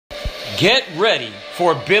Get ready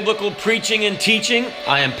for biblical preaching and teaching.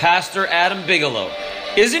 I am Pastor Adam Bigelow.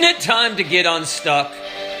 Isn't it time to get unstuck?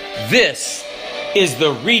 This is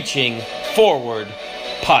the Reaching Forward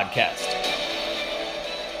podcast.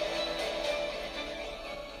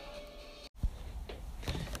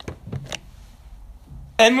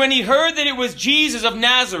 And when he heard that it was Jesus of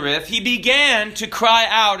Nazareth, he began to cry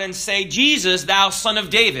out and say, Jesus, thou son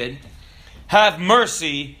of David, have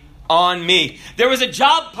mercy on me. There was a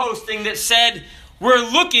job posting that said, we're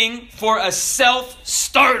looking for a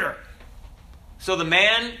self-starter. So the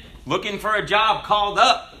man looking for a job called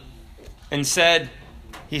up and said,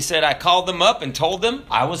 I called them up and told them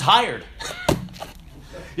I was hired.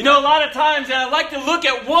 You know, a lot of times I like to look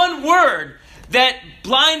at one word that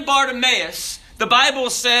blind Bartimaeus, the Bible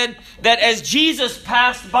said that as Jesus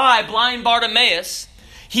passed by blind Bartimaeus,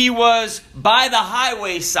 he was by the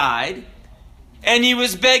highway side and he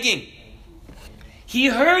was begging. He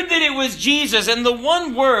heard that it was Jesus, and the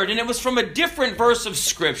one word, and it was from a different verse of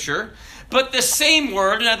Scripture, but the same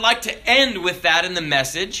word, and I'd like to end with that in the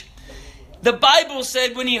message. The Bible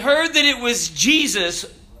said when he heard that it was Jesus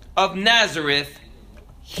of Nazareth,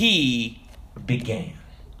 he began.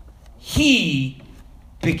 He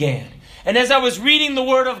began. And as I was reading the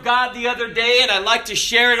Word of God the other day, and I'd like to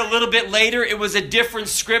share it a little bit later, it was a different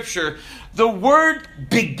scripture. The word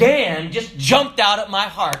began just jumped out at my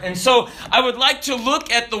heart. And so I would like to look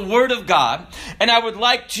at the Word of God, and I would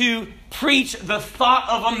like to preach the thought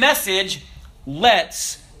of a message,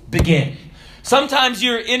 let's begin. Sometimes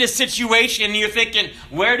you're in a situation and you're thinking,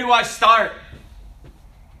 where do I start?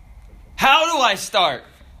 How do I start?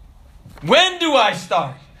 When do I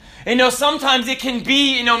start? You know, sometimes it can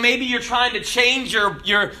be, maybe you're trying to change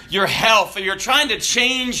your health, or you're trying to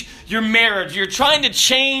change your marriage, you're trying to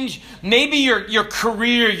change maybe your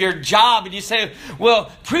career, your job, and you say,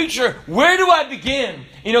 well, preacher, where do I begin?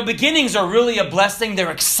 Beginnings are really a blessing.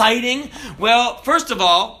 They're exciting. Well, first of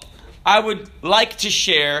all, I would like to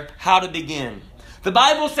share how to begin. The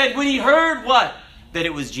Bible said when he heard what? That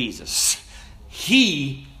it was Jesus.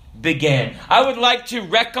 He began. I would like to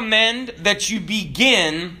recommend that you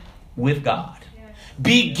begin with God.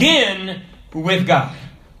 Begin with God.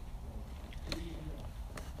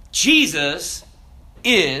 Jesus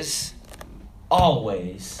is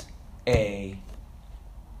always a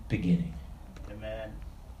beginning. Amen.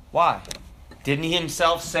 Why? Didn't he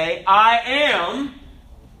himself say, I am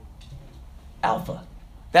Alpha?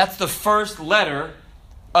 That's the first letter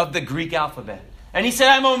of the Greek alphabet. And he said,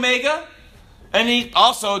 I'm Omega. And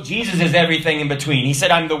Jesus is everything in between. He said,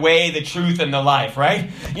 I'm the way, the truth, and the life, right?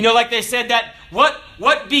 Like they said that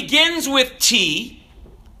what begins with T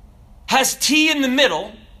has T in the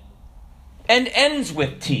middle and ends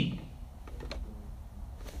with T.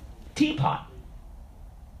 Teapot.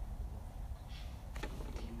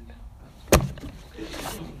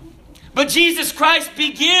 But Jesus Christ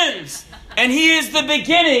begins. And he is the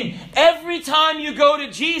beginning. Every time you go to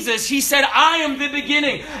Jesus, he said, I am the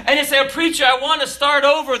beginning. And you say, preacher, I want to start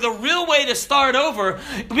over. The real way to start over,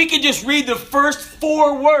 we could just read the first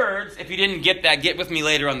 4 words. If you didn't get that, get with me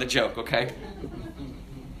later on the joke, okay?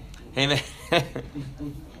 Amen.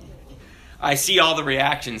 I see all the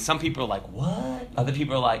reactions. Some people are like, what? Other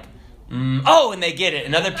people are like, oh, and they get it.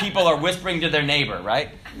 And other people are whispering to their neighbor, right?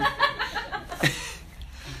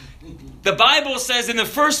 The Bible says in the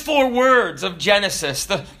first 4 words of Genesis,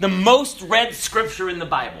 the most read scripture in the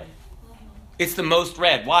Bible. It's the most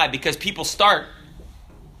read. Why? Because people start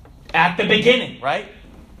at the beginning, right?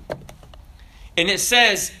 And it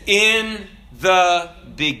says, in the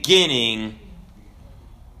beginning,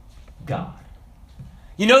 God.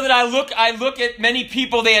 You know that I look at many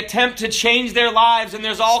people, they attempt to change their lives, and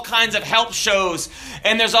there's all kinds of help shows,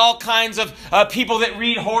 and there's all kinds of people that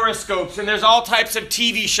read horoscopes, and there's all types of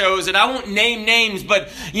TV shows, and I won't name names, but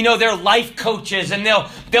they're life coaches, and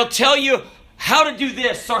they'll tell you how to do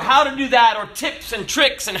this or how to do that, or tips and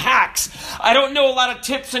tricks and hacks. I don't know a lot of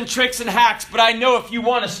tips and tricks and hacks, but I know if you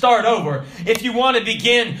want to start over, if you want to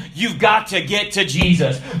begin, you've got to get to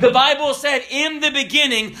Jesus. The Bible said, in the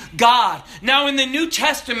beginning, God. Now in the New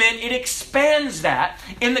Testament, it expands that.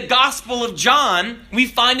 In the Gospel of John, we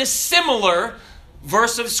find a similar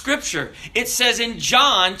verse of Scripture. It says in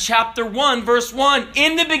John chapter 1, verse 1,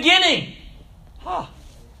 in the beginning.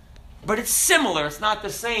 But it's similar. It's not the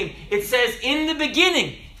same. It says, in the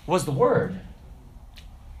beginning was the Word.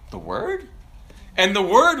 The Word? And the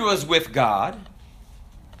Word was with God.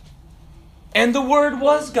 And the Word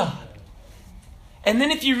was God. And then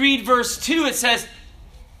if you read verse 2, it says,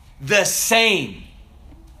 the same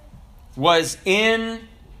was in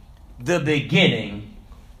the beginning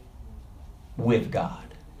with God.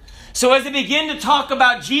 So as they begin to talk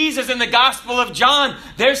about Jesus in the Gospel of John,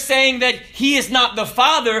 they're saying that he is not the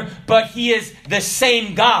Father, but he is the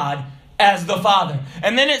same God as the Father.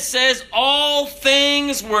 And then it says, all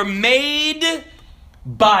things were made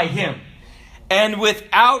by him. And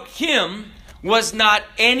without him was not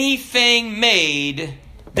anything made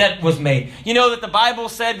that was made. You know that the Bible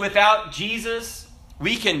said without Jesus,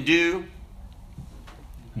 we can do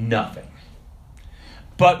nothing.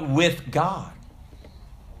 But with God,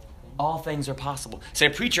 all things are possible. Say,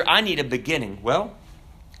 preacher, I need a beginning. Well,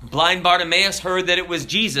 blind Bartimaeus heard that it was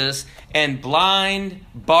Jesus, and blind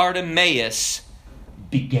Bartimaeus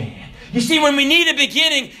began. You see, when we need a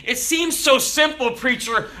beginning, it seems so simple,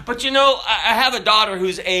 preacher. But you know, I have a daughter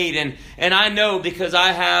who's 8, and I know because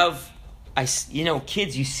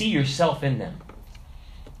kids, you see yourself in them.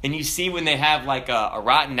 And you see when they have like a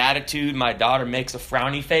rotten attitude, my daughter makes a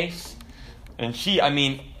frowny face. And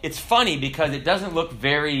it's funny because it doesn't look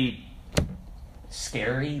very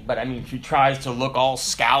scary, but she tries to look all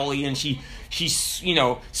scowly, and she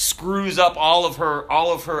screws up all of her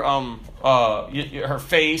her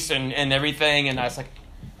face and everything. And I was like,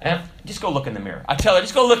 just go look in the mirror. I tell her,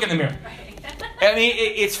 just go look in the mirror.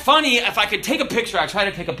 It's funny. If I could take a picture, I try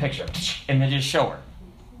to take a picture and then just show her.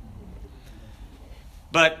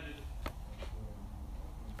 But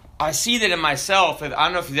I see that in myself. I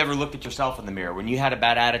don't know if you've ever looked at yourself in the mirror. When you had a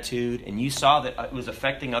bad attitude and you saw that it was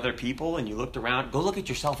affecting other people and you looked around, go look at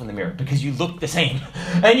yourself in the mirror because you look the same.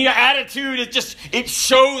 And your attitude, it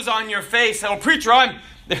shows on your face. Oh, preacher,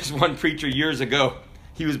 there's one preacher years ago.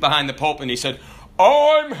 He was behind the pulpit and he said,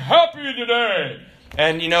 I'm happy today.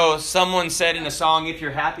 And someone said in a song, if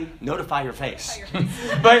you're happy, notify your face.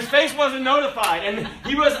 But his face wasn't notified. And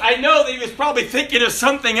I know that he was probably thinking of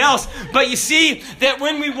something else. But you see that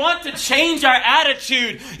when we want to change our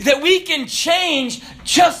attitude, that we can change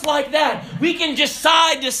just like that. We can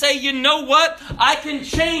decide to say, you know what? I can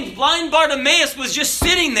change. Blind Bartimaeus was just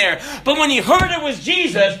sitting there. But when he heard it was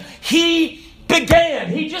Jesus, he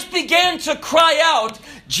just began to cry out,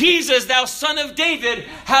 Jesus, thou son of David,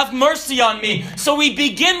 have mercy on me. So we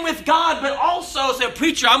begin with God, but also say,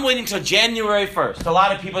 preacher, I'm waiting till January 1st. A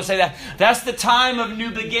lot of people say that's the time of new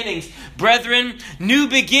beginnings. Brethren, new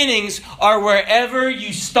beginnings are wherever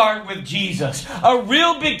you start with Jesus. A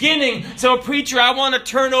real beginning. So, preacher, I want to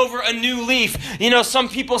turn over a new leaf. Some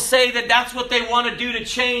people say that that's what they want to do to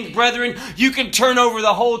change. Brethren, you can turn over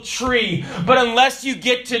the whole tree. But unless you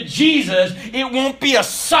get to Jesus, it won't be a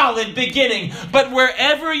solid beginning. But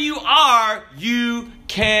wherever you are, you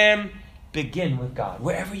can begin with God.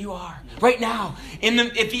 Wherever you are. Right now.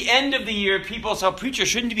 At the end of the year, people say, preacher,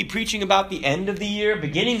 shouldn't you be preaching about the end of the year?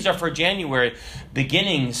 Beginnings are for January.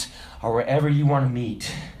 Beginnings are wherever you want to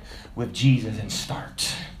meet with Jesus and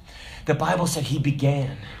start. The Bible said he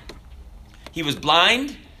began. He was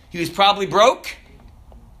blind. He was probably broke.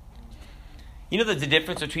 You know the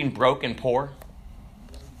difference between broke and poor?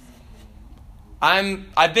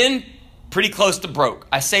 I've been pretty close to broke.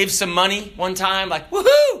 I saved some money one time, like,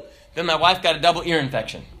 woohoo! Then my wife got a double ear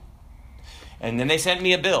infection. And then they sent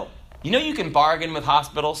me a bill. You can bargain with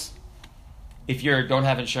hospitals if you don't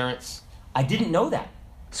have insurance. I didn't know that.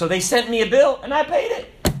 So they sent me a bill and I paid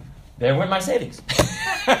it. There went my savings.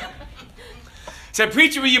 Said,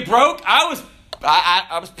 preacher, were you broke? I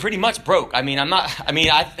was pretty much broke.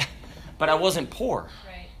 But I wasn't poor.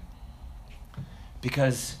 Right.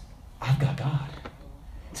 Because I've got God.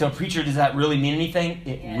 So, preacher, does that really mean anything?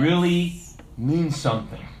 It really means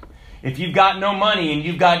something. If you've got no money and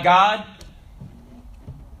you've got God,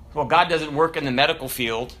 well, God doesn't work in the medical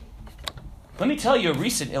field. Let me tell you a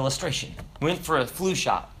recent illustration. Went for a flu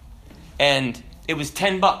shot, and it was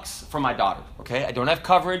 $10 for my daughter, okay? I don't have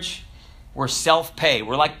coverage. We're self-pay.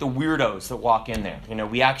 We're like the weirdos that walk in there.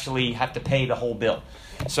 We actually have to pay the whole bill.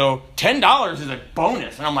 So $10 is a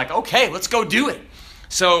bonus. And I'm like, okay, let's go do it.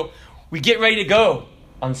 So we get ready to go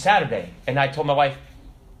on Saturday. And I told my wife,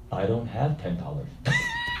 I don't have $10.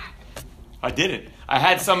 I didn't. I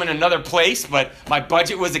had some in another place, but my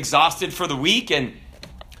budget was exhausted for the week. And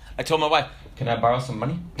I told my wife, can I borrow some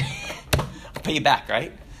money? I'll pay you back,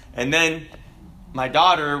 right? And then my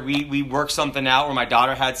daughter, we worked something out where my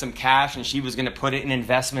daughter had some cash and she was going to put it in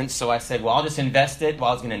investments. So I said, well, I'll just invest it. Well,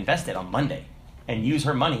 I was going to invest it on Monday and use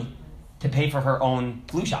her money to pay for her own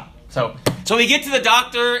flu shot. So we get to the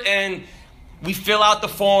doctor and we fill out the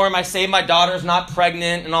form. I say my daughter's not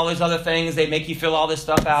pregnant and all these other things. They make you fill all this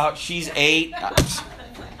stuff out. She's 8.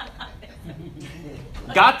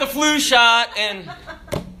 Got the flu shot,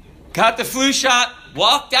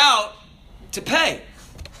 walked out to pay.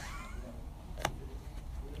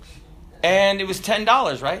 And it was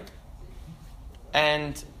 $10, right?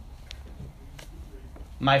 And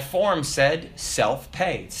my form said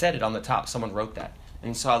self-pay. It said it on the top. Someone wrote that.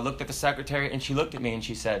 And so I looked at the secretary, and she looked at me, and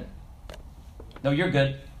she said, no, you're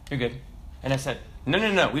good. You're good. And I said,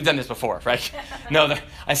 no. We've done this before, right? No,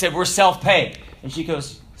 I said, we're self-pay. And she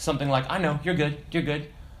goes something like, I know, you're good. You're good.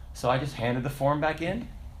 So I just handed the form back in,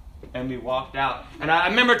 and we walked out. And I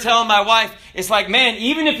remember telling my wife, it's like, man,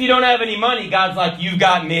 even if you don't have any money, God's like, you've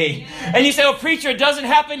got me. And you say, oh, preacher, it doesn't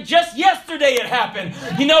happen. Just yesterday it happened.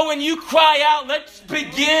 You know, when you cry out, let's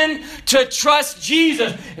begin to trust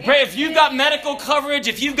Jesus. Pray if you've got medical coverage,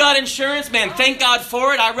 if you've got insurance, man, thank God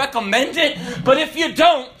for it. I recommend it. But if you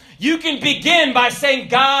don't, you can begin by saying,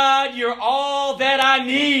 God, you're all that I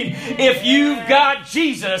need. If you've got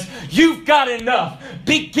Jesus, you've got enough.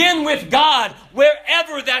 Begin with God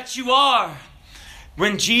wherever that you are.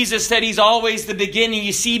 When Jesus said he's always the beginning,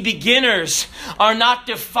 you see, beginners are not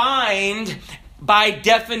defined by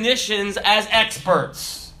definitions as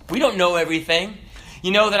experts. We don't know everything.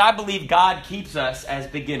 You know that I believe God keeps us as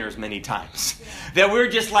beginners many times. That we're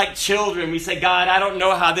just like children. We say, God, I don't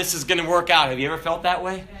know how this is going to work out. Have you ever felt that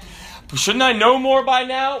way? Shouldn't I know more by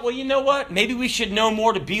now? Well, you know what? Maybe we should know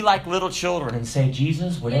more to be like little children and say,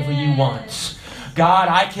 Jesus, whatever you want. God,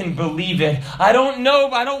 I can believe it. I don't know,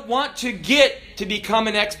 but I don't want to get to become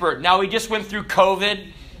an expert. Now, we just went through COVID,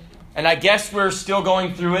 and I guess we're still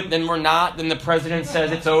going through it. Then we're not. Then the president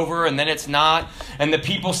says it's over, and then it's not. And the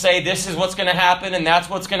people say this is what's going to happen, and that's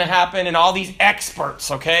what's going to happen. And all these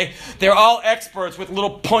experts, okay? They're all experts with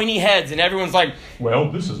little pointy heads, and everyone's like,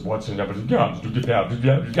 well, this is what's in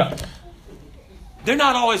the... They're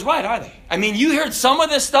not always right, are they? I mean, you heard some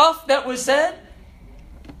of the stuff that was said?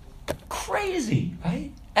 Crazy,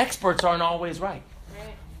 right? Experts aren't always right.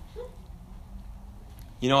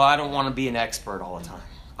 You know, I don't want to be an expert all the time.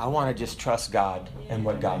 I want to just trust God and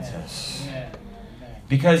what God says.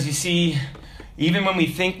 Because you see, even when we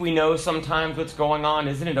think we know sometimes what's going on,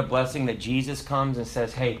 isn't it a blessing that Jesus comes and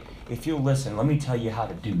says, hey, if you'll listen, let me tell you how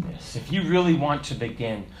to do this. If you really want to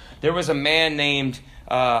begin. There was a man named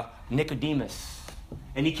Nicodemus.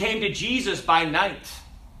 And he came to Jesus by night.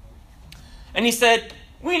 And he said,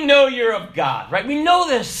 we know you're of God, right? We know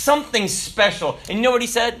there's something special. And you know what he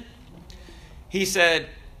said? He said,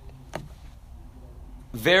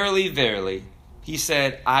 verily, verily, he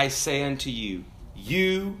said, I say unto you,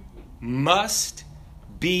 you must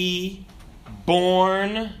be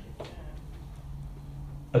born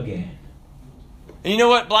again. And you know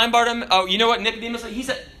what you know what Nicodemus said? He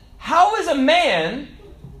said, how is a man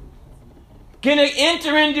going to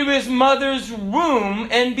enter into his mother's womb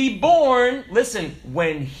and be born, listen,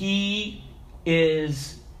 when he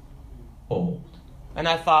is old? And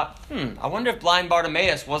I thought, I wonder if blind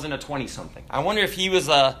Bartimaeus wasn't a 20-something. I wonder if he was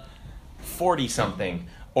a 40-something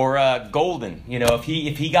or a golden, you know, if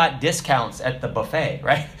he got discounts at the buffet,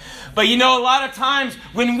 right? But you know, a lot of times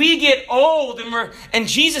when we get old and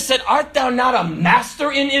Jesus said, art thou not a master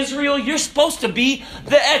in Israel? You're supposed to be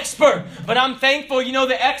the expert. But I'm thankful, you know,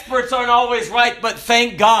 the experts aren't always right, but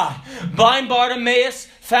thank God. Blind Bartimaeus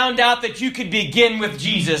found out that you could begin with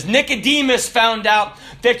Jesus. Nicodemus found out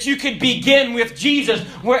that you could begin with Jesus.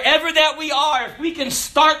 Wherever that we are, if we can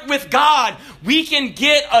start with God, we can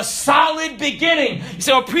get a solid beginning. You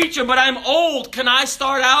say, oh, preacher, but I'm old. Can I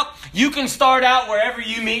start out? You can start out wherever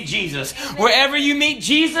you meet Jesus. Wherever you meet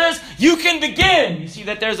Jesus, you can begin. You see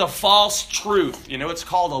that there's a false truth. You know, it's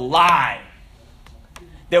called a lie.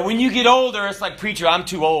 That when you get older, it's like, preacher, I'm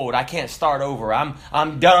too old. I can't start over. I'm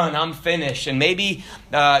done. I'm finished. And maybe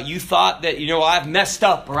you thought that, you know, I've messed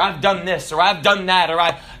up, or I've done this, or I've done that, or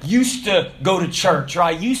I used to go to church, or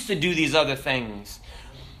I used to do these other things.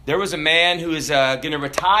 There was a man who was going to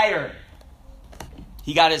retire.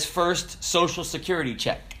 He got his first Social Security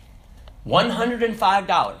check.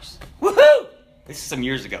 $105. Woohoo! This is some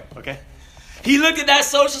years ago, okay? He looked at that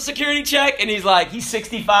Social Security check, and he's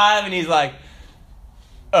 65, and he's like,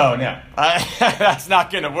 oh, no, that's not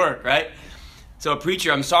going to work, right? So,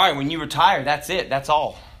 preacher, I'm sorry, when you retire, that's it, that's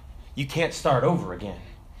all. You can't start over again.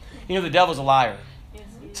 You know, the devil's a liar.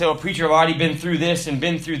 So, preacher, I've already been through this and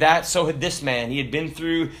been through that. So had this man. He had been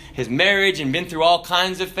through his marriage and been through all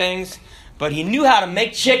kinds of things, but he knew how to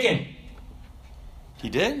make chicken. He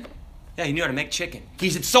did? Yeah, he knew how to make chicken. He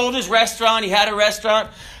had sold his restaurant. He had a restaurant.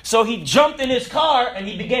 So he jumped in his car and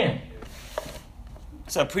he began.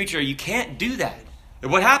 So, preacher, you can't do that.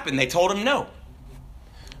 What happened? They told him no.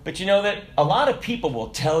 But you know that a lot of people will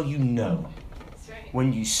tell you no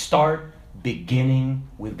when you start beginning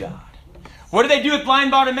with God. What did they do with blind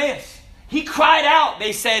Bartimaeus? He cried out.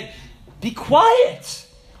 They said, be quiet.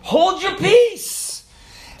 Hold your peace.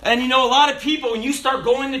 And a lot of people, when you start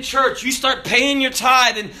going to church, you start paying your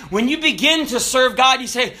tithe, and when you begin to serve God, you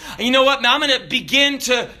say, you know what, man, I'm going to begin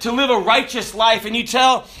to live a righteous life. And you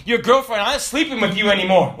tell your girlfriend, I'm not sleeping with you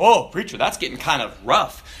anymore. Oh, preacher, that's getting kind of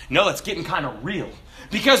rough. No, it's getting kind of real.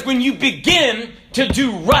 Because when you begin to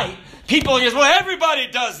do right, people are just, well, everybody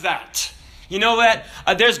does that. You know that?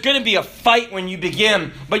 There's going to be a fight when you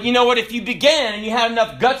begin. But you know what? If you begin and you had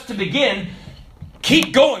enough guts to begin,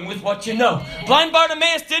 keep going with what you know. Blind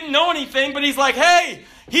Bartimaeus didn't know anything, but he's like, hey,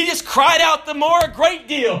 he just cried out the more a great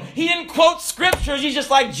deal. He didn't quote scriptures. He's just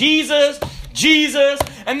like, Jesus, Jesus.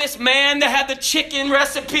 And this man that had the chicken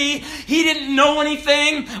recipe, he didn't know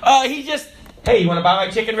anything. He just, hey, you want to buy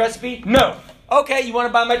my chicken recipe? No. Okay, you want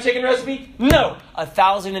to buy my chicken recipe? No.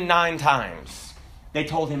 1,009 times they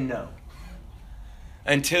told him no.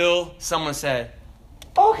 Until someone said,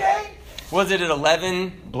 okay. Was it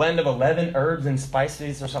an blend of 11 herbs and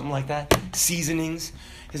spices or something like that? Seasonings.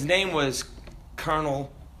 His name was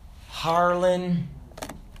Colonel Harlan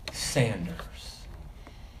Sanders.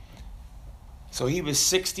 So he was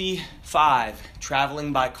 65,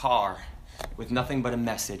 traveling by car with nothing but a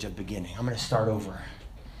message of beginning. I'm going to start over.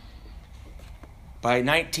 By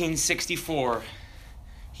 1964,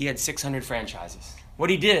 he had 600 franchises. What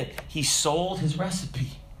he did, he sold his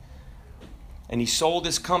recipe. And he sold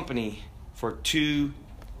his company for $2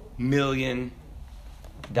 million.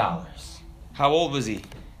 How old was he?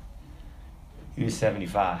 He was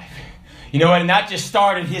 75. You know what? And that just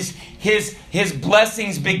started. His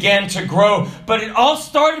blessings began to grow. But it all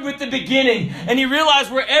started with the beginning. And he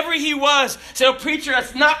realized wherever he was, said, oh, preacher,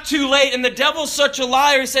 it's not too late. And the devil's such a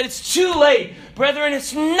liar. He said, it's too late. Brethren,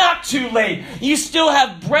 it's not too late. You still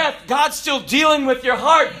have breath. God's still dealing with your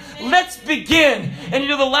heart. Let's begin. And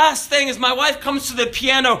the last thing is my wife comes to the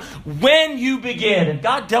piano. When you begin. And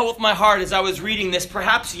God dealt with my heart as I was reading this,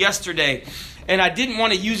 perhaps yesterday. And I didn't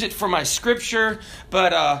want to use it for my scripture.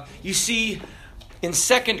 But you see, in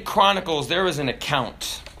 2 Chronicles, there was an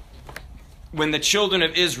account when the children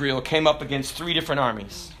of Israel came up against 3 different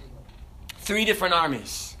armies. 3 different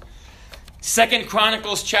armies. 2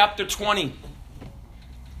 Chronicles chapter 20.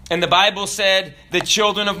 And the Bible said the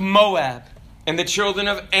children of Moab and the children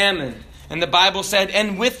of Ammon. And the Bible said,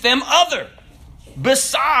 and with them other,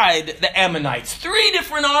 beside the Ammonites. 3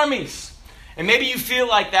 different armies. And maybe you feel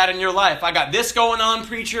like that in your life. I got this going on,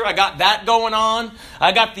 preacher. I got that going on.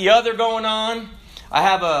 I got the other going on. I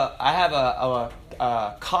have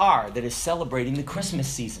a car that is celebrating the Christmas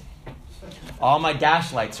season. All my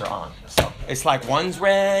dash lights are on. So it's like one's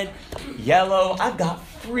red, yellow. I've got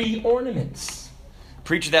 3 ornaments.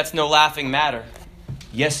 Preacher, that's no laughing matter.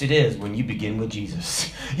 Yes, it is when you begin with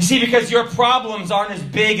Jesus. You see, because your problems aren't as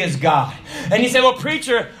big as God. And you say, well,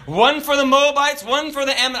 preacher, one for the Moabites, one for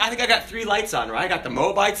the Ammonites. I think I got 3 lights on, right? I got the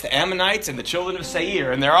Moabites, the Ammonites, and the children of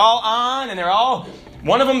Seir. And they're all on, and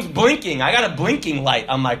one of them's blinking. I got a blinking light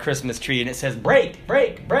on my Christmas tree, and it says, break,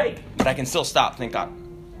 break, break. But I can still stop, thank God.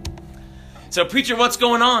 So, preacher, what's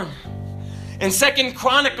going on? In 2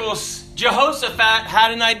 Chronicles, Jehoshaphat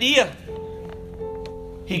had an idea.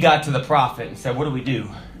 He got to the prophet and said, what do we do?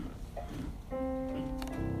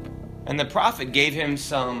 And the prophet gave him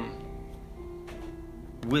some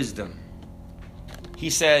wisdom. He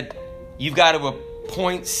said, you've got to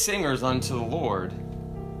appoint singers unto the Lord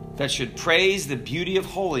that should praise the beauty of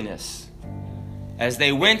holiness. As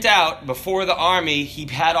they went out before the army, he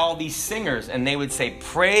had all these singers, and they would say,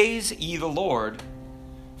 praise ye the Lord,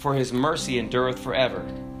 for his mercy endureth forever.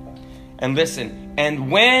 And listen,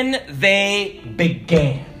 and when they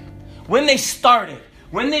began, when they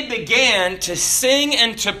began to sing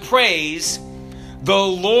and to praise, the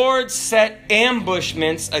Lord set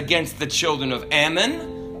ambushments against the children of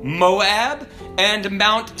Ammon, Moab, and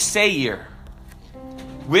Mount Seir,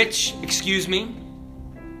 which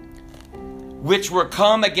were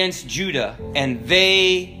come against Judah, and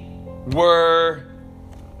they were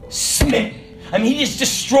smitten. I mean, he just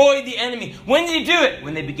destroyed the enemy. When did he do it?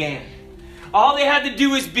 When they began. All they had to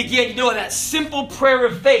do is begin. You know, that simple prayer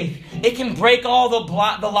of faith, it can break all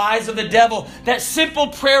the lies of the devil. That simple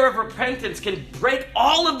prayer of repentance can break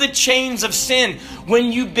all of the chains of sin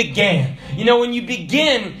when you began. You know, when you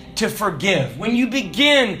begin to forgive, when you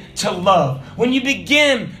begin to love, when you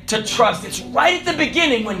begin to trust. It's right at the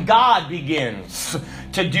beginning when God begins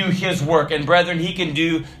to do his work. And brethren, he can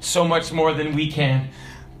do so much more than we can.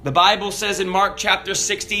 The Bible says in Mark chapter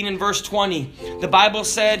 16 and verse 20, the Bible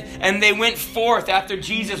said, and they went forth after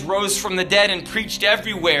Jesus rose from the dead and preached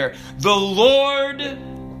everywhere, the Lord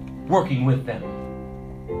working with them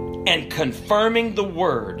and confirming the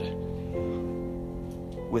word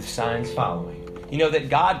with signs following. You know that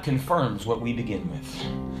God confirms what we begin with.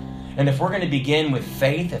 And if we're going to begin with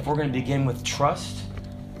faith, if we're going to begin with trust,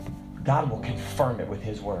 God will confirm it with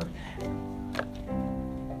his word.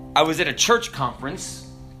 I was at a church conference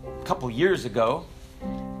a couple years ago,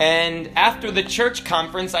 and after the church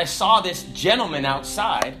conference, I saw this gentleman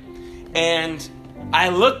outside, and I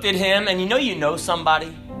looked at him, and you know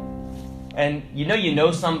somebody, and you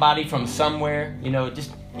know somebody from somewhere,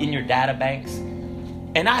 just in your data banks.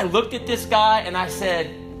 And I looked at this guy, and I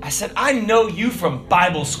said, I know you from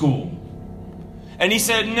Bible school. And he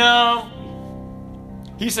said, no.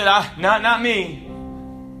 He said, not me.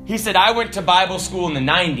 He said, I went to Bible school in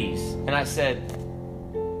the 90s. And I said,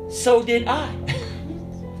 so did I.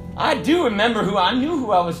 I do remember I knew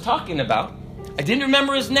who I was talking about. I didn't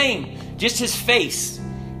remember his name, just his face.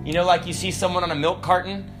 Like you see someone on a milk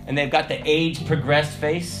carton and they've got the age progressed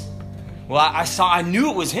face. Well, I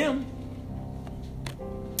knew it was him.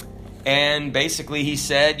 And basically he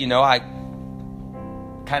said, I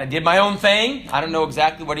kind of did my own thing. I don't know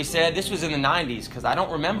exactly what he said. This was in the 90s because I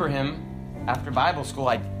don't remember him after Bible school.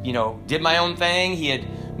 I, did my own thing. He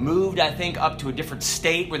had moved, I think, up to a different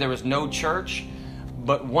state where there was no church.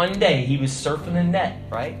 But one day he was surfing the net,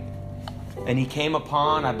 right? And he came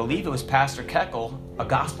upon, I believe it was Pastor Keckle, a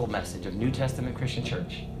gospel message of New Testament Christian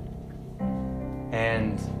Church.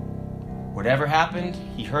 And whatever happened,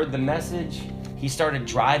 he heard the message. He started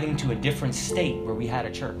driving to a different state where we had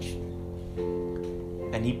a church.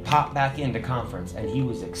 And he popped back into conference, and he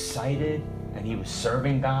was excited, and he was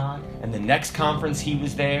serving God. And the next conference he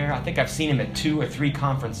was there. I think I've seen him at 2 or 3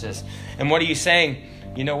 conferences. And what are you saying?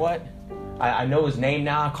 You know what? I know his name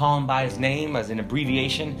now. I call him by his name as an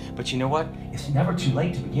abbreviation. But you know what? It's never too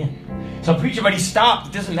late to begin. So preacher, but he stopped.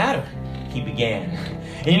 It doesn't matter. He began.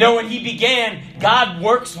 And when he began, God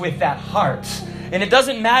works with that heart. And it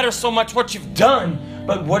doesn't matter so much what you've done,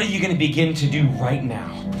 but what are you going to begin to do right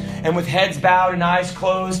now? And with heads bowed and eyes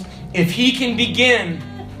closed, if he can begin,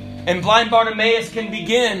 and blind Bartimaeus can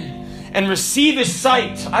begin and receive his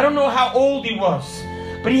sight. I don't know how old he was,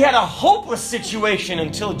 but he had a hopeless situation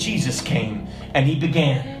until Jesus came and he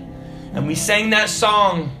began. And we sang that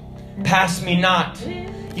song, Pass Me Not.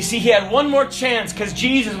 You see, he had one more chance because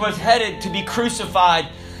Jesus was headed to be crucified,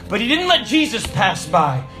 but he didn't let Jesus pass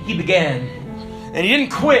by. He began. And he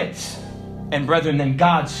didn't quit. And brethren, then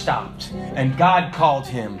God stopped, and God called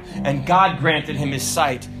him, and God granted him his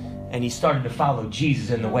sight, and he started to follow Jesus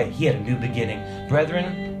in the way. He had a new beginning.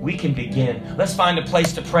 Brethren, we can begin. Let's find a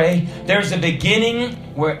place to pray. There's a beginning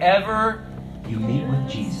wherever you meet with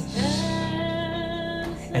Jesus,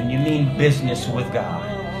 and you mean business with God.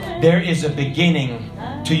 There is a beginning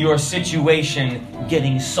to your situation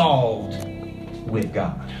getting solved with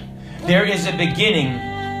God. There is a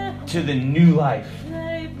beginning to the new life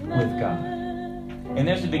with God. And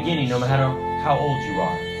there's a beginning no matter how old you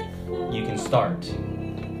are. You can start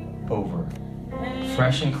over.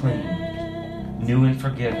 Fresh and clean. New and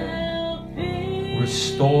forgiven.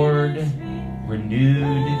 Restored.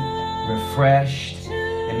 Renewed. Refreshed.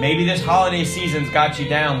 And maybe this holiday season's got you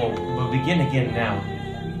down. We'll begin again now.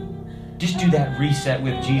 Just do that reset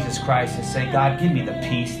with Jesus Christ and say, God, give me the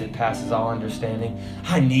peace that passes all understanding.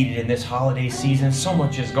 I need it in this holiday season. So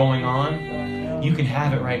much is going on. You can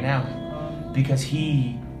have it right now because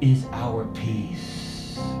he is our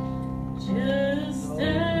peace. Lord,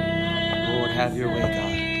 have your way,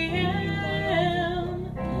 God.